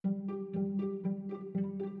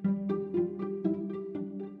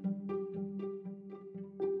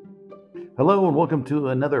Hello and welcome to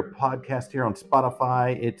another podcast here on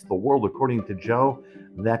Spotify. It's The World According to Joe.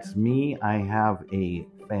 That's me. I have a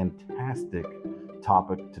fantastic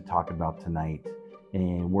topic to talk about tonight,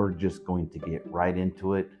 and we're just going to get right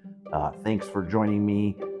into it. Thanks for joining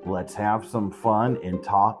me. Let's have some fun and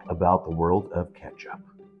talk about the world of ketchup.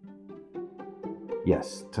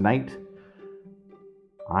 Yes, tonight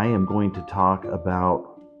I am going to talk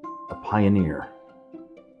about a pioneer,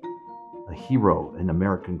 a hero in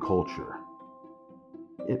American culture.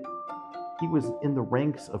 He was in the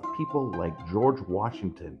ranks of people like George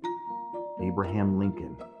Washington, Abraham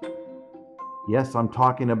Lincoln. Yes, I'm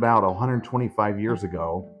talking about 125 years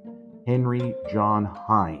ago, Henry John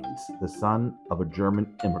Heinz, the son of a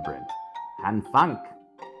German immigrant. Hans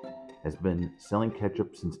has been selling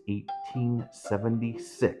ketchup since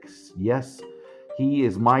 1876. Yes, he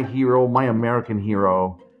is my hero, my American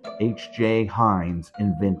hero. H.J. Heinz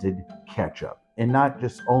invented ketchup. And not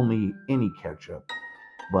just only any ketchup,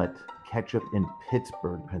 but ketchup in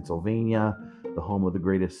Pittsburgh, Pennsylvania, the home of the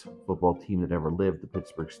greatest football team that ever lived, the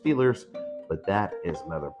Pittsburgh Steelers. But that is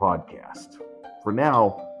another podcast. For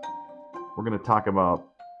now, we're going to talk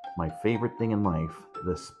about my favorite thing in life,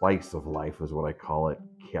 the spice of life is what I call it,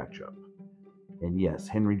 ketchup. And yes,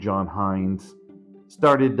 Henry John Heinz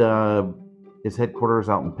started his headquarters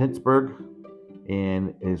out in Pittsburgh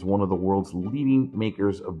and is one of the world's leading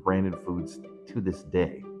makers of branded foods to this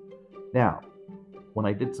day. Now, when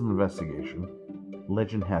I did some investigation,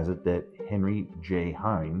 legend has it that Henry J.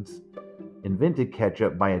 Heinz invented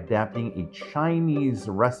ketchup by adapting a Chinese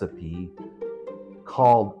recipe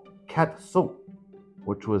called catsup,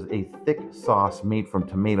 which was a thick sauce made from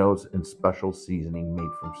tomatoes and special seasoning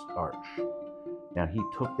made from starch. Now, he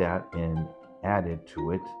took that and added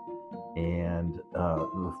to it, and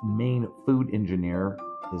the main food engineer,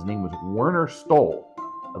 his name was Werner Stoll,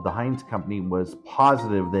 of the Heinz Company, was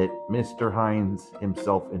positive that Mr. Heinz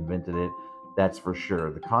himself invented it. That's for sure.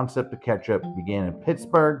 The concept of ketchup began in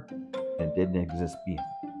Pittsburgh and didn't exist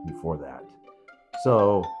before that.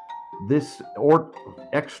 So this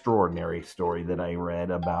extraordinary story that I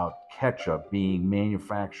read about ketchup being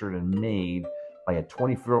manufactured and made by a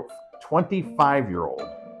 25-year-old,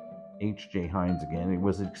 H.J. Heinz again, he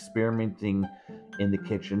was experimenting in the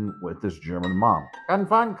kitchen with his German mom.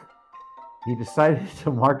 Anfang! He decided to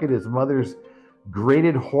market his mother's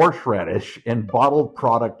grated horseradish and bottled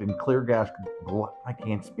product in clear glass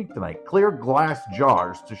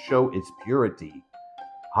jars to show its purity.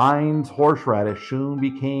 Heinz horseradish soon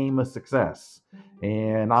became a success,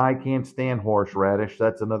 and I can't stand horseradish.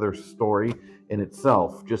 That's another story in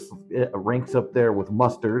itself. Just it ranks up there with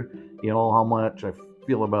mustard. You know how much I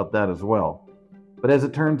feel about that as well. But as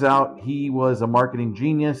it turns out, he was a marketing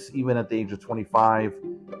genius. Even at the age of 25,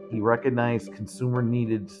 he recognized consumer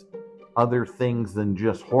needed other things than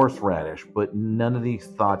just horseradish, but none of these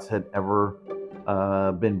thoughts had ever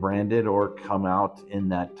been branded or come out in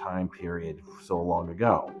that time period so long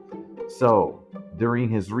ago. So during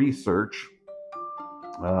his research,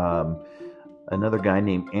 another guy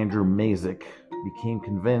named Andrew Mazik became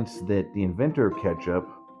convinced that the inventor of ketchup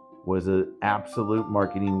was an absolute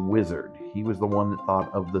marketing wizard. He was the one that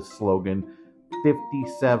thought of the slogan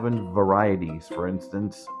 57 varieties, for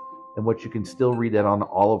instance, and what you can still read that on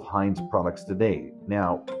all of Heinz products today.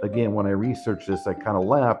 Now, again, when I researched this, I kind of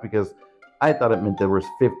laughed because I thought it meant there was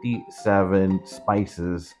 57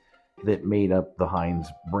 spices that made up the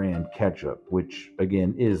Heinz brand ketchup, which,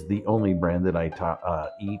 again, is the only brand that I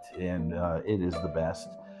eat, and it is the best.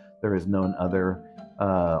 There is none other.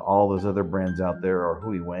 All those other brands out there are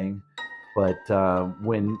hooey wang. But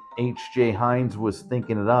when H.J. Heinz was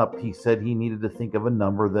thinking it up, he said he needed to think of a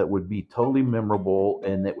number that would be totally memorable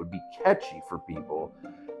and that would be catchy for people.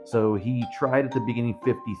 So he tried at the beginning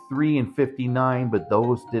 53 and 59, but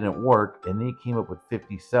those didn't work. And then he came up with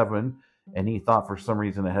 57, and he thought for some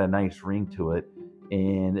reason it had a nice ring to it.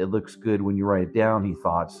 And it looks good when you write it down, he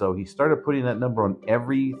thought. So he started putting that number on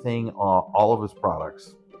everything, all of his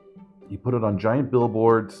products. He put it on giant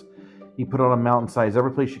billboards. He put it on mountainsides.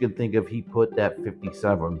 Every place you could think of, he put that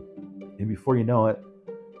 57. And before you know it,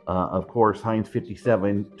 of course, Heinz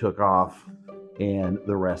 57 took off, and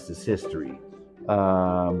the rest is history.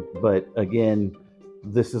 But again,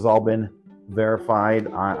 this has all been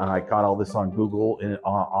verified. I caught all this on Google and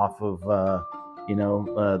off of the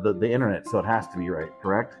internet, so it has to be right,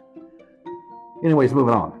 correct? Anyways,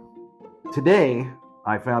 moving on. Today,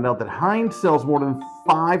 I found out that Heinz sells more than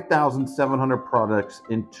 5,700 products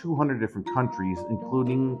in 200 different countries,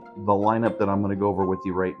 including the lineup that I'm going to go over with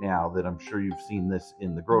you right now, that I'm sure you've seen this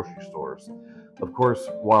in the grocery stores. Of course,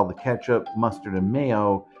 while the ketchup, mustard, and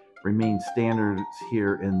mayo remain standards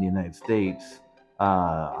here in the United States,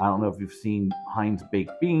 I don't know if you've seen Heinz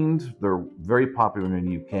baked beans. They're very popular in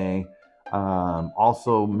the UK.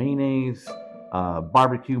 Also mayonnaise,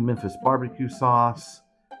 barbecue, Memphis barbecue sauce.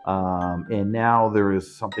 And now there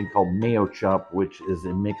is something called mayo chup, which is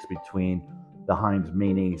a mix between the Heinz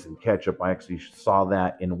mayonnaise and ketchup. I actually saw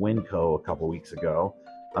that in Winco a couple weeks ago.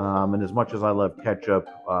 And as much as I love ketchup,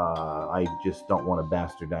 I just don't want to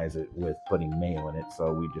bastardize it with putting mayo in it.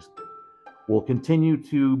 So we just will continue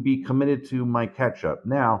to be committed to my ketchup.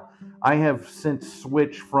 Now, I have since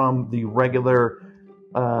switched from the regular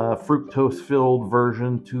fructose-filled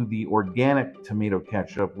version to the organic tomato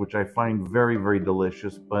ketchup, which I find very, very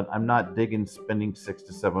delicious, but I'm not digging spending $6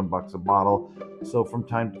 to $7 a bottle. So from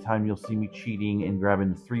time to time, you'll see me cheating and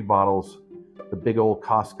grabbing 3 bottles, the big old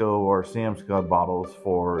Costco or Sam's Club bottles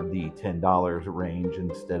for the $10 range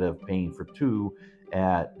instead of paying for 2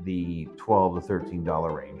 at the $12 to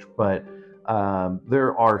 $13 range. But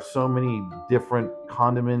there are so many different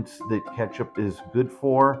condiments that ketchup is good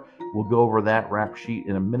for. We'll go over that rap sheet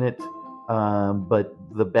in a minute. But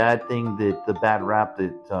the bad rap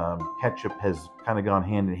that ketchup has kind of gone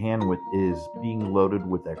hand in hand with is being loaded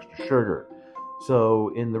with extra sugar.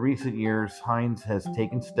 So in the recent years, Heinz has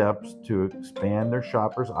taken steps to expand their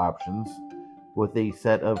shoppers' options with a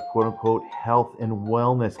set of quote-unquote health and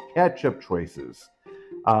wellness ketchup choices.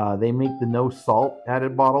 They make the no salt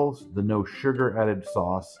added bottles, the no sugar added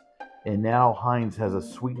sauce, and now Heinz has a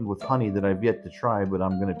sweetened with honey that I've yet to try, but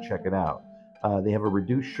I'm going to check it out. They have a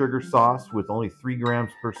reduced sugar sauce with only 3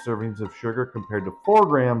 grams per servings of sugar compared to 4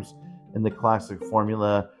 grams in the classic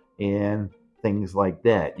formula and things like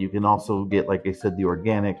that. You can also get, like I said, the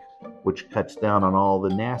organic, which cuts down on all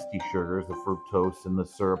the nasty sugars, the fructose and the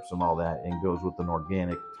syrups and all that, and goes with an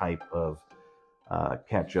organic type of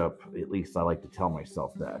ketchup. At least I like to tell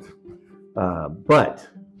myself that. But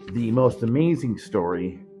the most amazing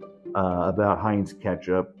story about Heinz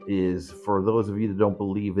ketchup is, for those of you that don't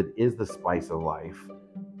believe it is the spice of life,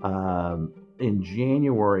 in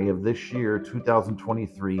January of this year,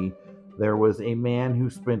 2023, there was a man who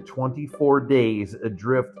spent 24 days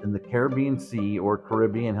adrift in the Caribbean Sea, or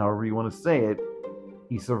Caribbean, however you want to say it.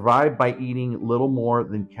 He survived by eating little more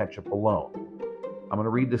than ketchup alone. I'm going to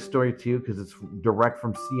read this story to you because it's direct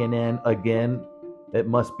from CNN. Again, it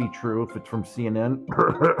must be true if it's from CNN.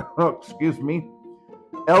 Excuse me.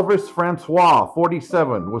 Elvis Francois,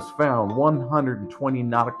 47, was found 120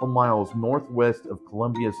 nautical miles northwest of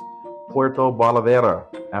Colombia's Puerto Ballavera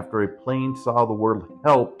after a plane saw the word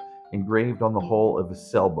help engraved on the hull of a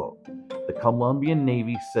sailboat. The Colombian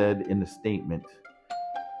Navy said in a statement,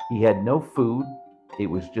 he had no food. It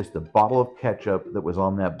was just a bottle of ketchup that was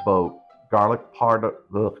on that boat, garlic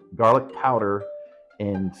powder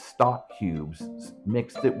and stock cubes,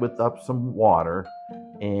 mixed it with some water,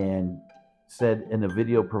 and said in a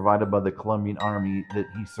video provided by the Colombian Army that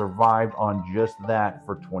he survived on just that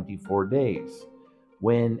for 24 days.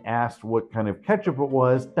 When asked what kind of ketchup it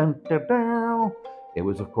was, it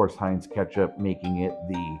was, of course, Heinz Ketchup, making it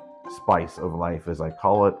the spice of life, as I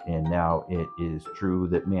call it. And now it is true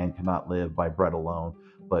that man cannot live by bread alone,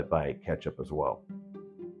 but by ketchup as well.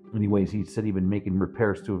 Anyways, he said he'd been making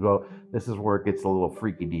repairs to a boat. This is where it gets a little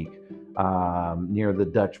freaky-deek. Near the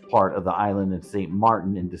Dutch part of the island in St.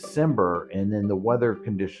 Martin in December, and then the weather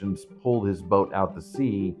conditions pulled his boat out to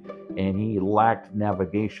sea, and he lacked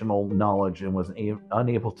navigational knowledge and was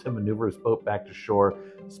unable to maneuver his boat back to shore,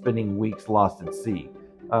 spending weeks lost at sea.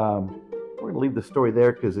 We're going to leave the story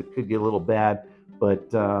there because it could get a little bad, but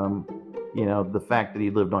the fact that he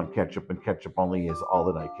lived on ketchup and ketchup only is all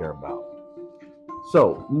that I care about.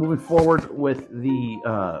 So, moving forward with the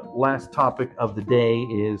last topic of the day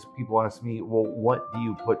is, people ask me, well, what do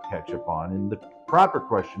you put ketchup on? And the proper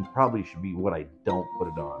question probably should be what I don't put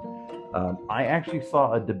it on. I actually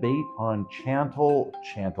saw a debate on Channel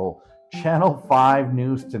 5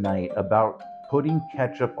 News tonight about putting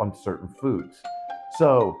ketchup on certain foods.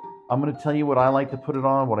 So, I'm going to tell you what I like to put it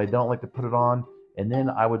on, what I don't like to put it on, and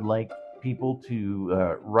then I would like people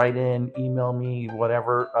to write in, email me,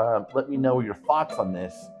 whatever. Let me know your thoughts on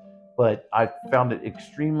this. But I found it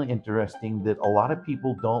extremely interesting that a lot of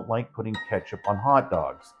people don't like putting ketchup on hot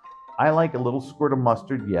dogs. I like a little squirt of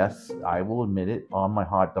mustard, yes, I will admit it, on my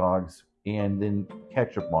hot dogs, and then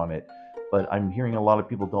ketchup on it. But I'm hearing a lot of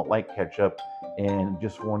people don't like ketchup, and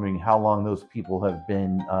just wondering how long those people have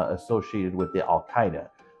been associated with the Al-Qaeda.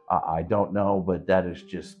 I don't know, but that is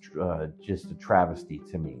just a travesty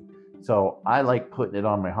to me. So I like putting it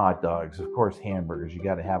on my hot dogs. Of course, hamburgers, you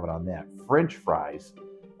got to have it on that. French fries.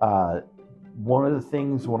 One of the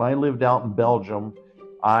things, when I lived out in Belgium,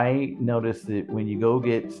 I noticed that when you go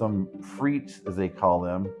get some frites, as they call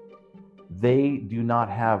them, They do not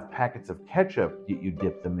have packets of ketchup that you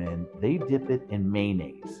dip them in. They dip it in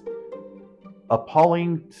mayonnaise.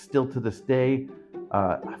 Appalling still to this day.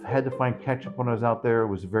 I've had to find ketchup when I was out there. It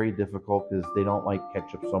was very difficult because they don't like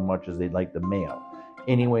ketchup so much as they like the mayo.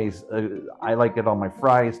 Anyways, I like it on my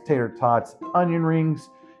fries, tater tots, onion rings.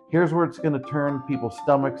 Here's where it's going to turn people's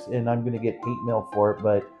stomachs, and I'm going to get hate mail for it,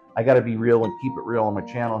 but I got to be real and keep it real on my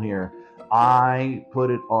channel here. I put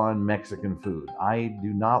it on Mexican food. I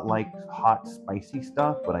do not like hot, spicy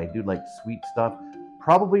stuff, but I do like sweet stuff.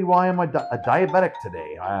 Probably why I'm a diabetic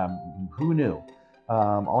today. Who knew?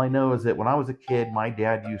 All I know is that when I was a kid, my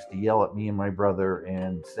dad used to yell at me and my brother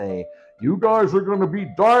and say, "You guys are going to be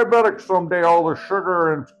diabetic someday, all the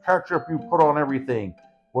sugar and ketchup you put on everything."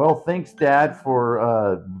 Well, thanks, Dad,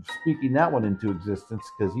 for speaking that one into existence,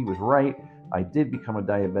 because he was right. I did become a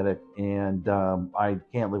diabetic, and I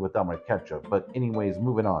can't live without my ketchup. But anyways,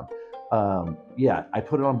 moving on. Yeah, I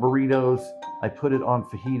put it on burritos. I put it on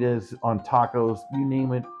fajitas, on tacos, you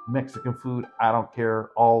name it, Mexican food. I don't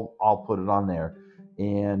care. I'll put it on there.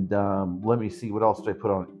 And let me see, what else did I put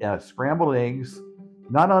on? Scrambled eggs.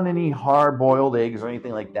 Not on any hard-boiled eggs or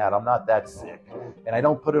anything like that. I'm not that sick. And I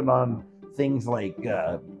don't put it on things like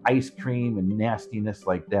ice cream and nastiness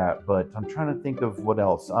like that. But I'm trying to think of what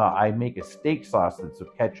else. I make a steak sauce that's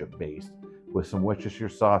ketchup-based with some Worcestershire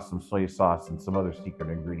sauce, some soy sauce, and some other secret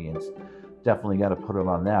ingredients. Definitely got to put it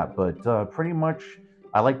on that. But pretty much,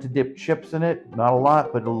 I like to dip chips in it. Not a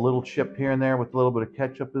lot, but a little chip here and there with a little bit of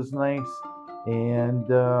ketchup is nice. And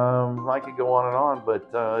I could go on and on, but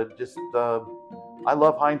I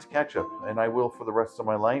love Heinz Ketchup, and I will for the rest of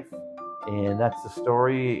my life. And that's the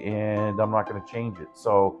story, and I'm not going to change it.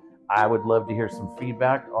 So I would love to hear some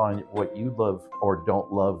feedback on what you love or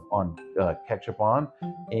don't love on ketchup on.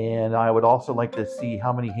 And I would also like to see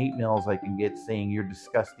how many hate mails I can get saying you're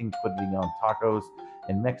disgusting putting on tacos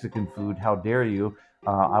and Mexican food. How dare you?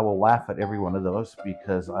 I will laugh at every one of those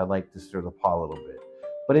because I like to stir the pot a little bit.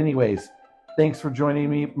 But anyways, thanks for joining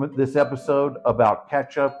me with this episode about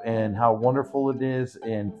ketchup and how wonderful it is.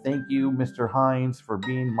 And thank you, Mr. Heinz, for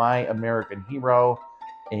being my American hero.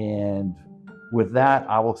 And with that,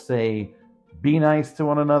 I will say, be nice to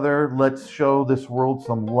one another. Let's show this world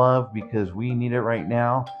some love because we need it right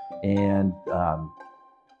now. And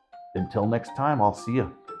until next time, I'll see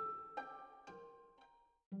you.